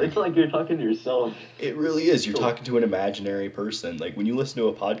seriously just, boring. it's like you're talking to yourself. It really is. You're So, talking to an imaginary person. Like when you listen to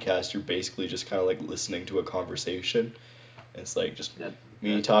a podcast, you're basically just kind of like listening to a conversation. And it's like just me that's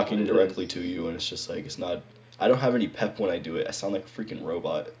just what talking it is. directly to you, and it's just like it's not. I don't have any pep when I do it. I sound like a freaking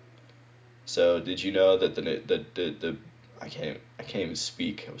robot. So did you know that the I can't even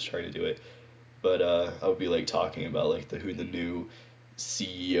speak. I was trying to do it, but I would be like talking about like who the new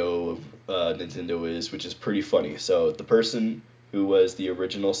CEO of Nintendo is, which is pretty funny. So the person who was the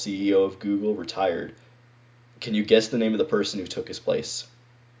original CEO of Google retired. Can you guess the name of the person who took his place?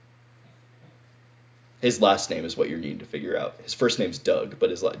 His last name is what you're needing to figure out. His first name's Doug, but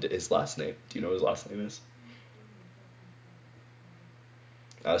his last name. Do you know what his last name is?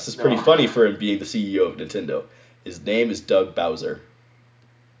 This is pretty No. funny for him being the CEO of Nintendo. His name is Doug Bowser.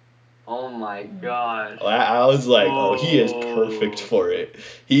 Oh my gosh. I was like, oh, he is perfect Oh. for it.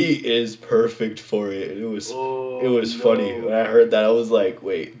 He is perfect for it. And it Oh was funny when no. I heard that. I was like,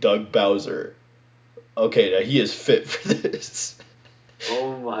 wait, Doug Bowser. Okay, now he is fit for this.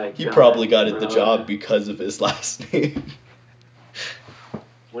 Oh my He probably gosh, got it the bro. job because of his last name.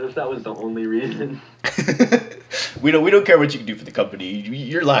 What if that was the only reason? We don't care what you can do for the company.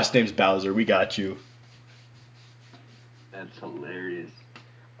 Your last name's Bowser. We got you. That's hilarious.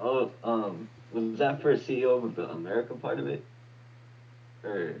 Oh, was that for CEO of the America part of it?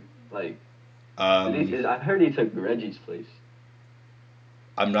 Or like, Um, I heard he took Reggie's place.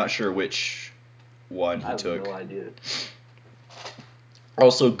 I'm not sure which one I he have took. no idea.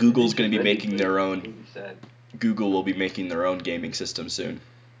 Also, If he Google's going took to be Reggie's making place, their it own. would be sad. Google will be making their own gaming system soon.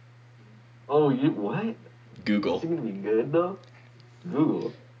 Oh, you what? Is Google. it gonna be good though?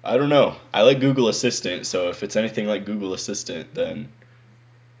 Google. I don't know. I like Google Assistant, so if it's anything like Google Assistant, then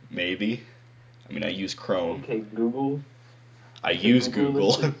maybe. I mean, I use Chrome. Okay, Google. I Okay, use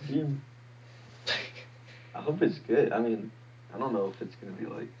Google Google. Assistant. I hope it's good. I mean, I don't know if it's gonna be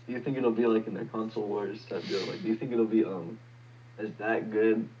like. Do you think it'll be like in the console wars type deal? Like, do you think it'll be is that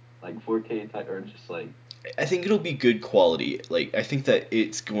good, like 4K type, or just like I think it'll be good quality. Like I think that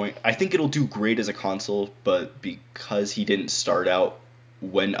it's going I think it'll do great as a console, but because he didn't start out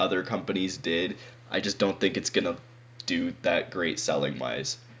when other companies did, I just don't think it's going to do that great selling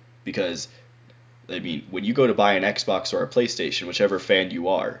wise. Because I mean, when you go to buy an Xbox or a PlayStation, whichever fan you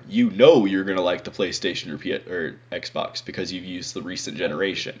are, you know you're gonna like the PlayStation or Xbox because you've used the recent exactly?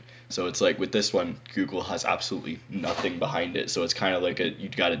 generation. So it's like with this one, Google has absolutely nothing behind it. So it's kind of like you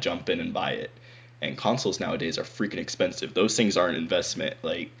got to jump in and buy it. And consoles nowadays are freaking expensive. Those things are an investment.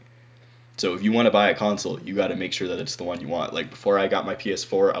 Like, so if you want to buy a console, you got to make sure that it's the one you want. Like before I got my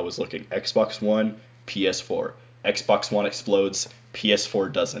PS4, I was looking Xbox One, PS4. Xbox One explodes,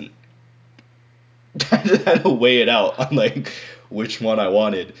 PS4 doesn't. I had to weigh it out on like which one I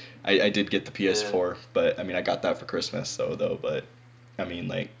wanted. I did get the Yeah. PS4, but I mean I got that for Christmas, so though. But I mean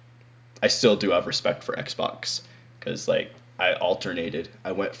like I still do have respect for Xbox because like I alternated.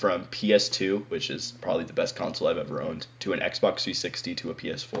 I went from PS2, which is probably the best console I've ever owned, to an Xbox 360 to a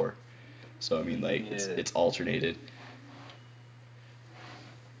PS4. So I mean like Yeah. it's alternated.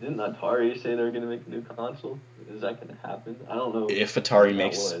 Didn't Atari say they were gonna make a new console? Is that gonna happen? I don't know If when Atari that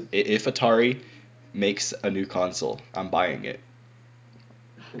makes was. if Atari makes a new console, I'm buying it.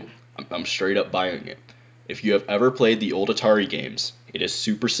 I'm straight up buying it. If you have ever played the old Atari games, it is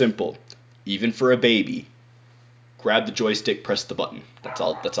super simple. Even for a baby, grab the joystick, press the button.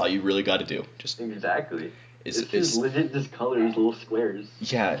 That's all you really got to do. Just Exactly. is It's just legit just colors, little squares.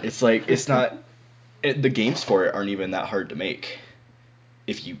 yeah, it's like it's not the games for it aren't even that hard to make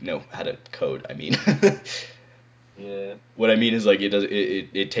if you know how to code, I mean. Yeah. What I mean is like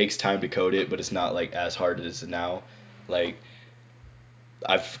it takes time to code it, but it's not like as hard as it is now. Like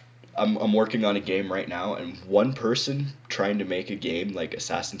I've I'm working on a game right now, and one person trying to make a game like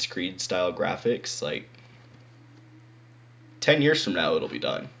Assassin's Creed style graphics, like 10 years from now it'll be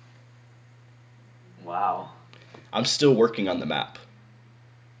done. Wow. I'm still working on the map.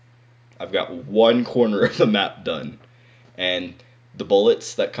 I've got one corner of the map done, and the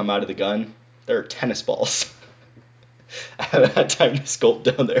bullets that come out of the gun, they're tennis balls. I haven't had time to sculpt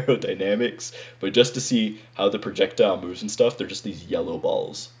down the aerodynamics, but just to see how the projectile moves and stuff, they're just these yellow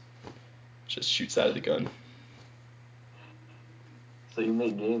balls. Just shoots out of the gun. So you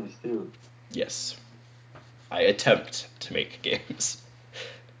make games too. Yes, I attempt to make games.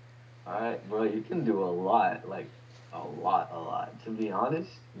 Alright, bro, you can do a lot. Like a lot, a lot. To be honest,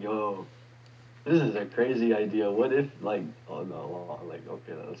 yo, this is a crazy idea. What if like oh no, like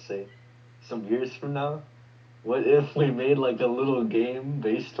okay, let's say some years from now, what if we made like a little game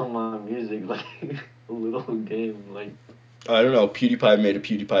based on my music, like a little game, like I don't know. PewDiePie made a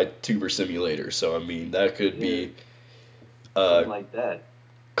PewDiePie tuber simulator, so I mean that could yeah, be. Uh, something like that.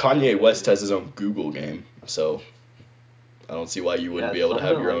 Kanye West Yeah, has his own Google game, so I don't see why you wouldn't yeah, be able to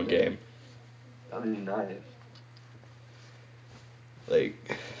have something your like own that. game. That'd be nice.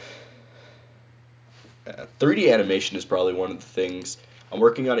 Like, 3D animation is probably one of the things. I'm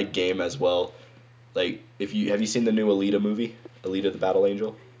working on a game as well. Like, if you have you seen the new Alita movie, Alita the Battle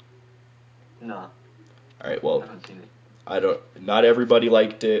Angel? Nah, All right, I well, haven't seen it. I don't. Not everybody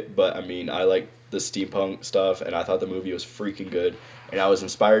liked it, but I mean, I like the steampunk stuff, and I thought the movie was freaking good, and I was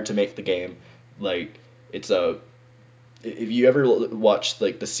inspired to make the game. Like, it's a if you ever watch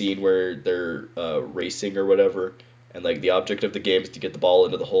like the scene where they're racing or whatever, and like the object of the game is to get the ball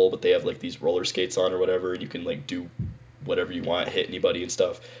into the hole, but they have like these roller skates on or whatever, and you can like do whatever you want, hit anybody and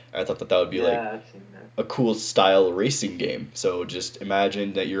stuff. And I thought that would be like Yeah, I've seen that. a cool style racing game. So just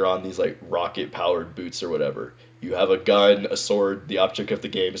imagine that you're on these like rocket powered boots or whatever. You have a gun, a sword. The object of the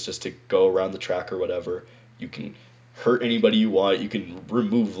game is just to go around the track or whatever. You can hurt anybody you want. You can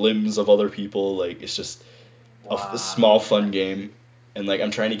remove limbs of other people. Like it's just a small Wow. fun game. And like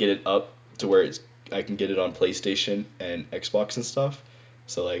I'm trying to get it up to where it's I can get it on PlayStation and Xbox and stuff.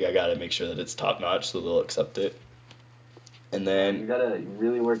 So like I gotta make sure that it's top notch so they'll accept it. And Man, then you gotta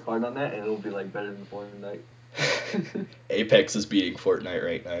really work hard on that, and it'll be like better than Fortnite. Apex is beating Fortnite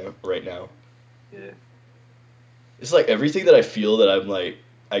right now. Right now, Yeah. it's like everything that I feel that I'm like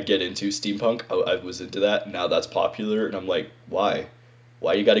I get into steampunk. I was into that. Now that's popular, and I'm like, why?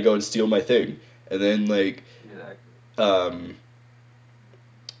 Why you got to go and steal my thing? And then like, Exactly. um,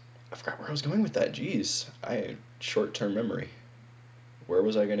 I forgot where I was going with that. Jeez, I short term memory. Where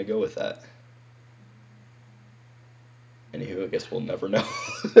was I gonna go with that? Anywho, I guess we'll never know.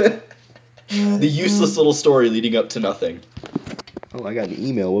 The useless little story leading up to nothing. Oh, I got an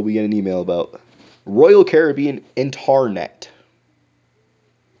email. What we get an email about? Royal Caribbean Internet.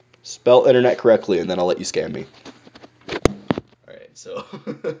 Spell internet correctly, and then I'll let you scam me. All right, so,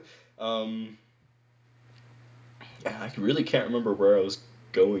 um, I really can't remember where I was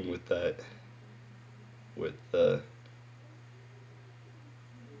going with that. With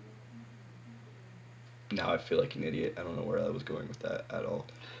now I feel like an idiot. I don't know where I was going with that at all.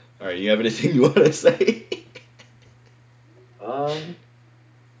 All right, you have anything you want to say? Um.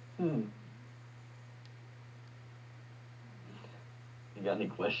 Hmm. You got any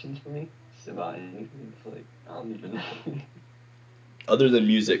questions for me? Just about anything? It's like I don't even know. Other than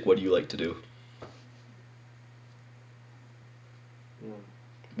music, what do you like to do? Hmm.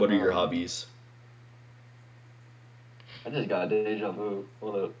 What are your Um. hobbies? I just got deja vu.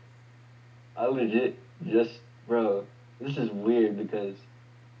 Hold up. I legit just, bro. This is weird because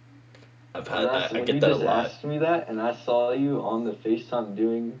I when get you that a just lot. asked me that, and I saw you on the FaceTime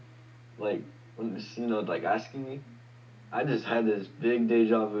doing, like, like asking me, I just had this big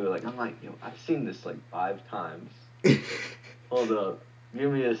deja vu. Like I'm like, yo, I've seen this like 5 times. Hold up.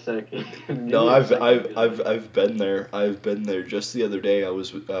 Give me a second. Give No, me a second because like I've been there. I've been there. Just the other day, I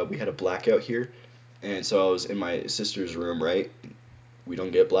was we had a blackout here, and so I was in my sister's room. Right, we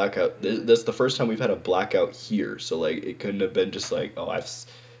don't get blackout. yeah, That's the first time we've had a blackout here. So like, it couldn't have been just like, oh,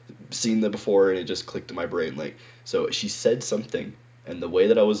 seen that before, and it just clicked in my brain. Like, so she said something, and the way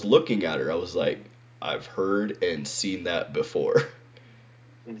that I was looking at her, I was like, I've heard and seen that before.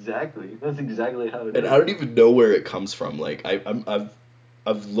 exactly. That's exactly how it And I is. don't even know where it comes from. Like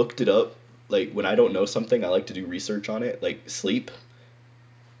I've looked it up. Like when I don't know something, I like to do research on it. Like sleep,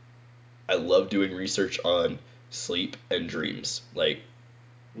 I love doing research on sleep and dreams. Like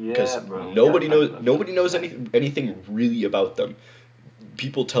Yeah, because bro. We gotta talk about nobody something like knows that. anything really about them.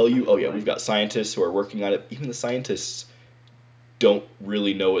 People tell I you, oh feel yeah, we've like got scientists who are working on it. Even the scientists don't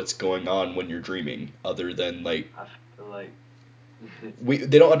really know what's going on when you're dreaming, other than like I feel like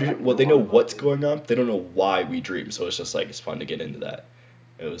they don't I well, they know grew up on what's this. going on. They don't know why we dream. So it's just like it's fun to get into that.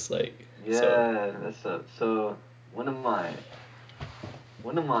 It was like so. Yeah, that's so one of my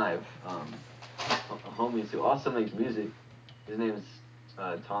one of my homies who also makes music. His name is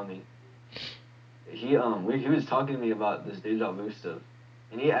Tommy. He was talking to me about this deja vu stuff,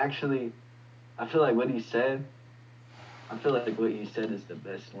 and he actually I feel like what he said I feel like what he said is the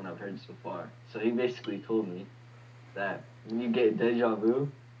best one I've heard so far. So he basically told me that when you get deja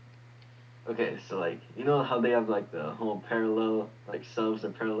vu, okay, so like you know how they have like the whole parallel like selves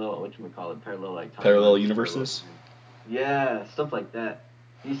or parallel what you would call it parallel like Parallel timelines, parallel universes. time. Yeah, stuff like that.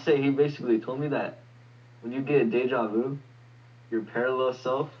 He basically told me that when you get deja vu, your parallel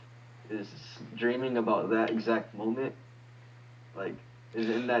self is dreaming about that exact moment, like is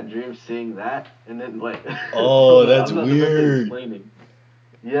in that dream seeing that, and then like Oh, that's I'm not the best at weird. explaining.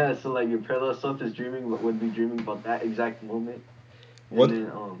 Yeah, so like your parallel self is dreaming, but would be dreaming about that exact moment, and One then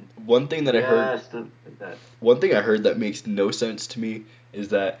one thing that I heard yeah, stuff like that. one thing I heard that makes no sense to me is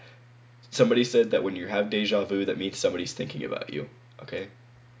that somebody said that when you have deja vu, that means somebody's thinking about you. Okay,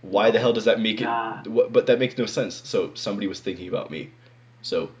 why the hell does No, that make it? nah. But that makes no sense. So somebody was thinking about me.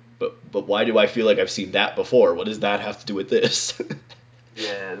 So, but why do I feel like I've seen that before? What does that have to do with this?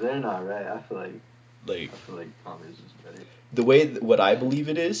 Yeah, they're not right. Like I feel like Tommy's is better. the way what I believe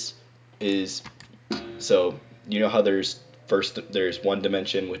it is so you know how there's one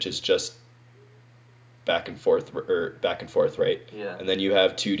dimension which is just back and forth, right? Yeah, And then you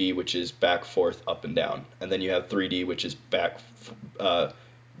have 2D, which is back, forth, up and down, and then you have 3D, which is back,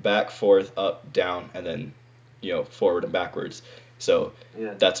 forth, up, down, and then forward and backwards. So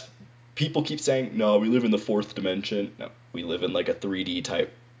yeah, that's people keep saying no, we live in the fourth dimension. No, we live in like a 3D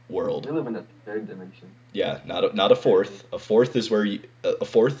type world. We live in a third dimension. Yeah, not a fourth. A fourth is where a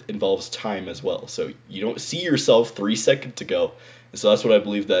fourth involves time as well. So you don't see yourself 3 seconds ago. And so that's what I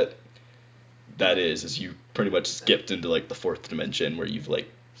believe that is you pretty much skipped into like the fourth dimension where you've like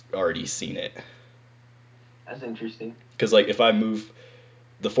already seen it. That's interesting. Because like if I move,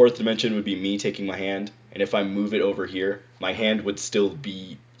 the fourth dimension would be me taking my hand, and if I move it over here, my hand would still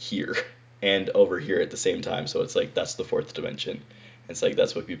be here and over here at the same time. So it's like that's the fourth dimension. It's like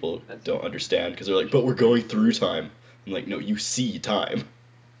that's what people That's don't understand because they're like, but we're going through time. I'm like, no, you see time.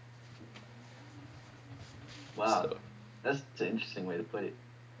 wow. So, That's an interesting way to put it.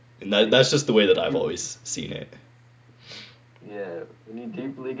 and Like that's just the way that I've you, always seen it. yeah. When you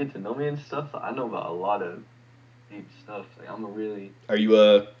deeply get to know me and stuff, I know about a lot of deep stuff. Like I'm a really, Are you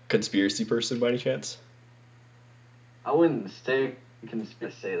a conspiracy person by any chance? I wouldn't say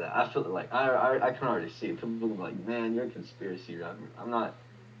conspiracy say that. I feel like I can already see it. People be like, man, you're a conspiracy rapper. I'm not.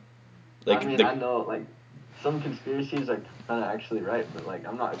 I Like mean, the I know like some conspiracies are kind of actually right, but like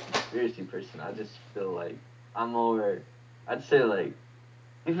I'm not a conspiracy person. I just feel like I'm more. I'd say like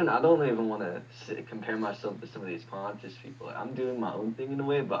even I don't even want to compare myself to some of these conscious people. Like, I'm doing my own thing in a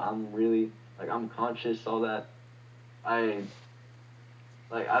way, but I'm really like I'm conscious. All that I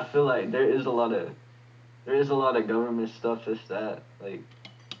like. I feel like there is a lot of government stuff. This that like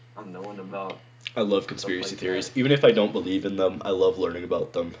I'm knowing about I love stuff conspiracy like theories. that. Even if I don't believe in them, I love learning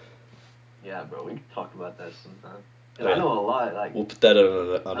about them. Yeah, bro, we can talk about that sometime. Oh Cause I yeah. know a lot. Like We'll put that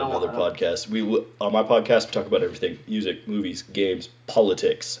on I don't want. another I don't. podcast. On my podcast we talk about everything: music, movies, games,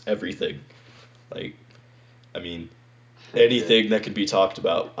 politics, everything. Like, I mean, Yeah. anything that can be talked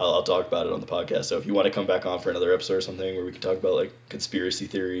about, I'll talk about it on the podcast. So if you want to come back on for another episode or something where we can talk about like conspiracy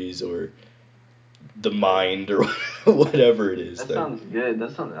theories or the Oh yeah. mind or whatever it is, That then sounds good.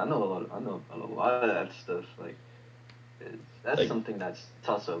 That sounds. I know a lot. I know a lot of that stuff. Like that's like something that's it's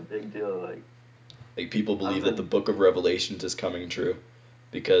also a big deal. people I've believe that the been. Book of Revelations is coming true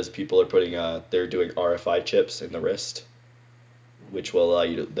because people are putting they're doing RFI chips in the wrist, Mhm. which will allow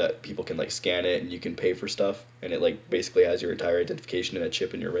you to, that people can like scan it and you can pay for stuff, and it like basically has your entire identification in a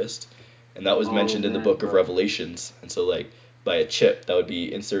chip in your wrist, and that was Oh mentioned in the man, Book of bro. Revelations. And so like by a chip that would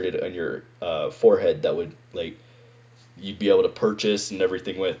be inserted on your forehead, that would like you'd be able to purchase and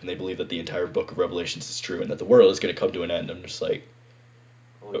everything with, and they believe that the entire Book of Revelations is true and that the world is going to come to an end. I'm just like,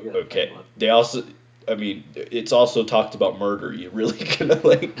 Oh, we gotta talk okay. about They also, I mean, it's also talked about murder. You really gonna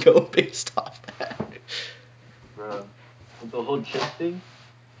like go based off that? bro. With the whole chip thing,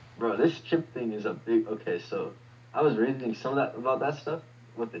 bro. This chip thing is a big. Okay, so I was reading some of that about that stuff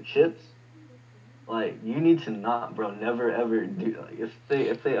with the chips. Like you need to not, bro. Never ever do. Like if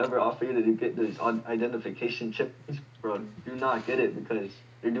they ever offer you to get these identification chips, bro, do not get it because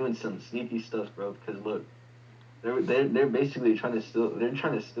they're doing some sneaky stuff, bro. Because look, they're basically trying to steal. They're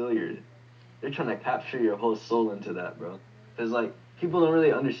trying to steal your. They're trying to capture your whole soul into that, bro. Because like people don't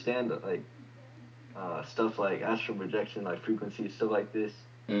really understand like stuff like astral projection, like frequency, stuff like this.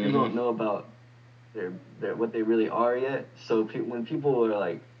 People Mm-hmm. don't know about their what they really are yet. So when people are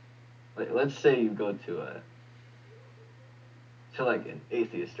like, let's say you go to like an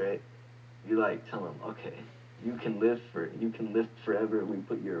atheist, right? You like tell them, okay, you can live forever. We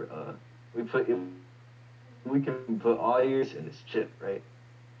can put all yours in this chip, right? They tell them that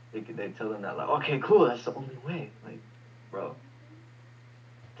like, okay, cool, that's the only way. Like, bro,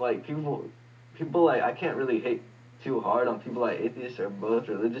 like people like I can't really hate too hard on people like atheists or both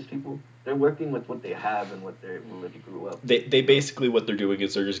religious people. They're working with what they have and what they grew up with, They you know. basically what they're doing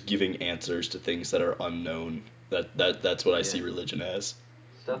is they're just giving answers to things that are unknown. That's what I Yeah, see religion as.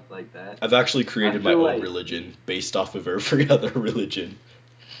 stuff like that. I've actually I created my feel own like religion based off of every other religion.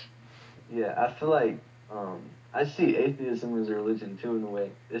 yeah, I feel like I see atheism as a religion too in a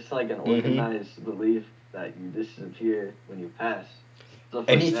way. It's like an Mm-hmm. organized belief that you disappear when you pass. Stuff like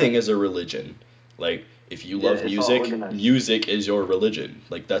Anything that. is a religion. Like if you Yeah, love it's all music, organized. music is your religion.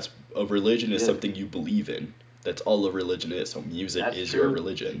 Like that's a religion is Yeah, something you believe in. That's all a religion is. So music that's is your true. That's a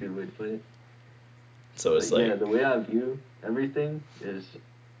religion. good way to put it. So it's But yeah, like the way I view everything is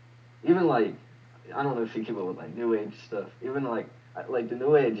even like I don't know if you keep up with like new age stuff. Even like the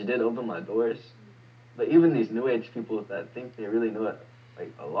new age did open my doors. But even these new age people that think they really know it,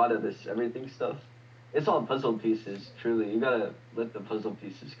 like a lot of this everything stuff, it's all puzzle pieces. Truly, you gotta let the puzzle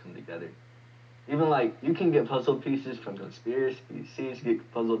pieces come together. Even like you can get puzzle pieces from conspiracies,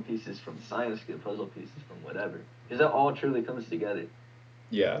 get puzzle pieces from science, get puzzle pieces from whatever, because that all truly comes together.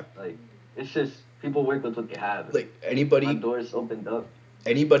 yeah. Like it's just people work with what they have, and Like my anybody doors opened up.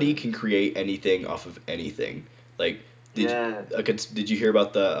 anybody And can create anything off of anything. Like did yeah, did you hear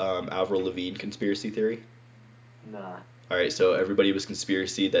about the Avril Lavigne conspiracy theory? nah, All right, so everybody was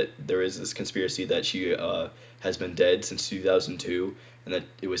conspiracy that there is this conspiracy that she has been dead since 2002, and that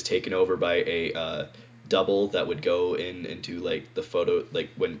it was taken over by a double that would go into like the photo, like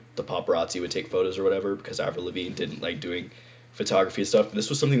when the paparazzi would take photos or whatever, because Avril Lavigne didn't like doing photography and stuff. And this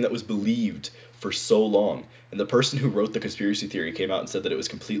was something that was believed for so long, and the person who wrote the conspiracy theory came out and said that it was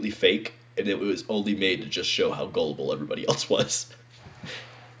completely fake, and it was only made to just show how gullible everybody else was.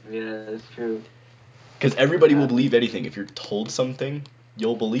 Yeah, that's true. Because That's what everybody will believe happened. anything. If you're told something,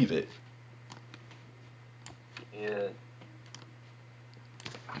 you'll believe it. Yeah.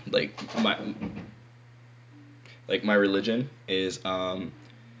 Like my religion is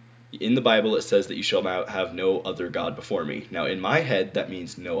in the Bible it says that you shall now have no other god before me. Now in my head that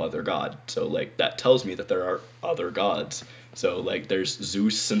means no other god. So like that tells me that there are other gods. So like there's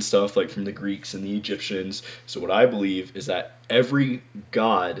Zeus and stuff like from the Greeks and the Egyptians. So what I believe is that every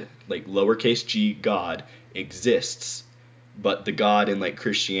god, like lowercase g god, exists, but the god in like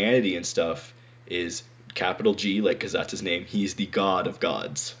Christianity and stuff is capital G, like because that's his name. He's the God of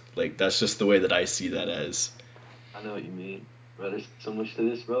gods. Like that's just the way that I see that as. I know what you mean. Bro, there's so much to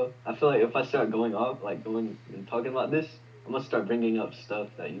this, bro. I feel like if I start going off, like going and talking about this, I'm gonna start bringing up stuff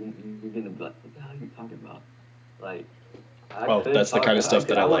that you're gonna be like, what the hell are you talking about? Like, Oh, that's the kind of stuff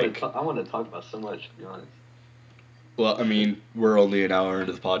that I like. I want to talk about so much, to be honest. Well, I mean, we're only an hour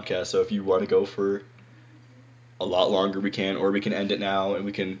into the podcast, so if you want to go for a lot longer, we can, or we can end it now and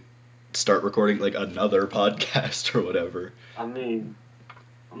we can start recording like another podcast or whatever. I mean,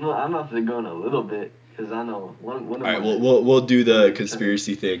 I'm not to go in a little bit because I know one of All right, my we'll do one the of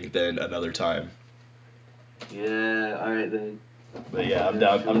conspiracy thing then another time. yeah. All right then. But yeah, I'm Yeah,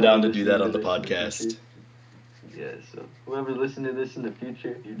 down. I'm whoever down to do that listening to on the this in the podcast. future. Yeah, so whoever listening to this in the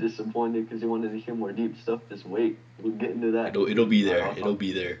future, you're disappointed because you wanted to hear more deep stuff. Just wait, we'll get into that. It'll be All right, there. It'll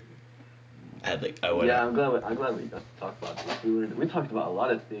be there. I went Yeah, out. I'm glad we got to talk about this. We talked about a lot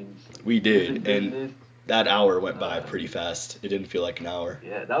of things. We Music did, and business. that hour went by Uh, pretty fast. It didn't feel like an hour.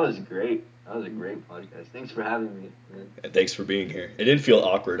 yeah, that was great. That was a great podcast. Thanks for having me, man. And thanks for being here. It didn't feel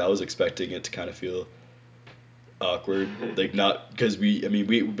awkward. I was expecting it to kind of feel awkward, like not because I mean,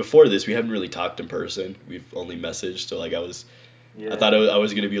 we before this we haven't really talked in person. We've only messaged, so like I thought Yeah, I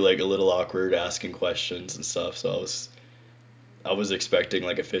was gonna be like a little awkward asking questions and stuff. So I was expecting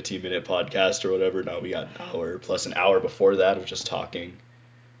like a 15-minute podcast or whatever. Now we got an hour plus an hour before that of just talking.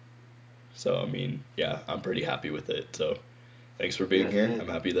 So I mean, yeah, I'm pretty happy with it. So thanks for being yeah, here. I'm same.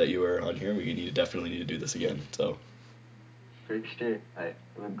 happy that you were on here. Definitely need to do this again. So For sure. All right,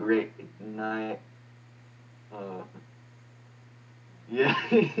 have a great night. Uh, yeah,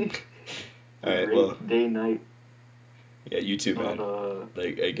 all a right, well, great day, night. yeah, you too, man. Uh,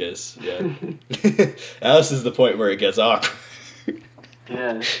 Like I guess, yeah. Now this is the point where it gets awkward.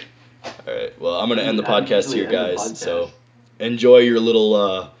 yeah. All right. Well, I'm gonna end the How do you podcast usually here, end the guys. podcast? So enjoy your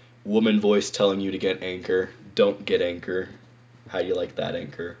little woman voice telling you to get Anchor. Don't get Anchor. How do you like that,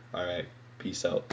 Anchor? All right. Peace out.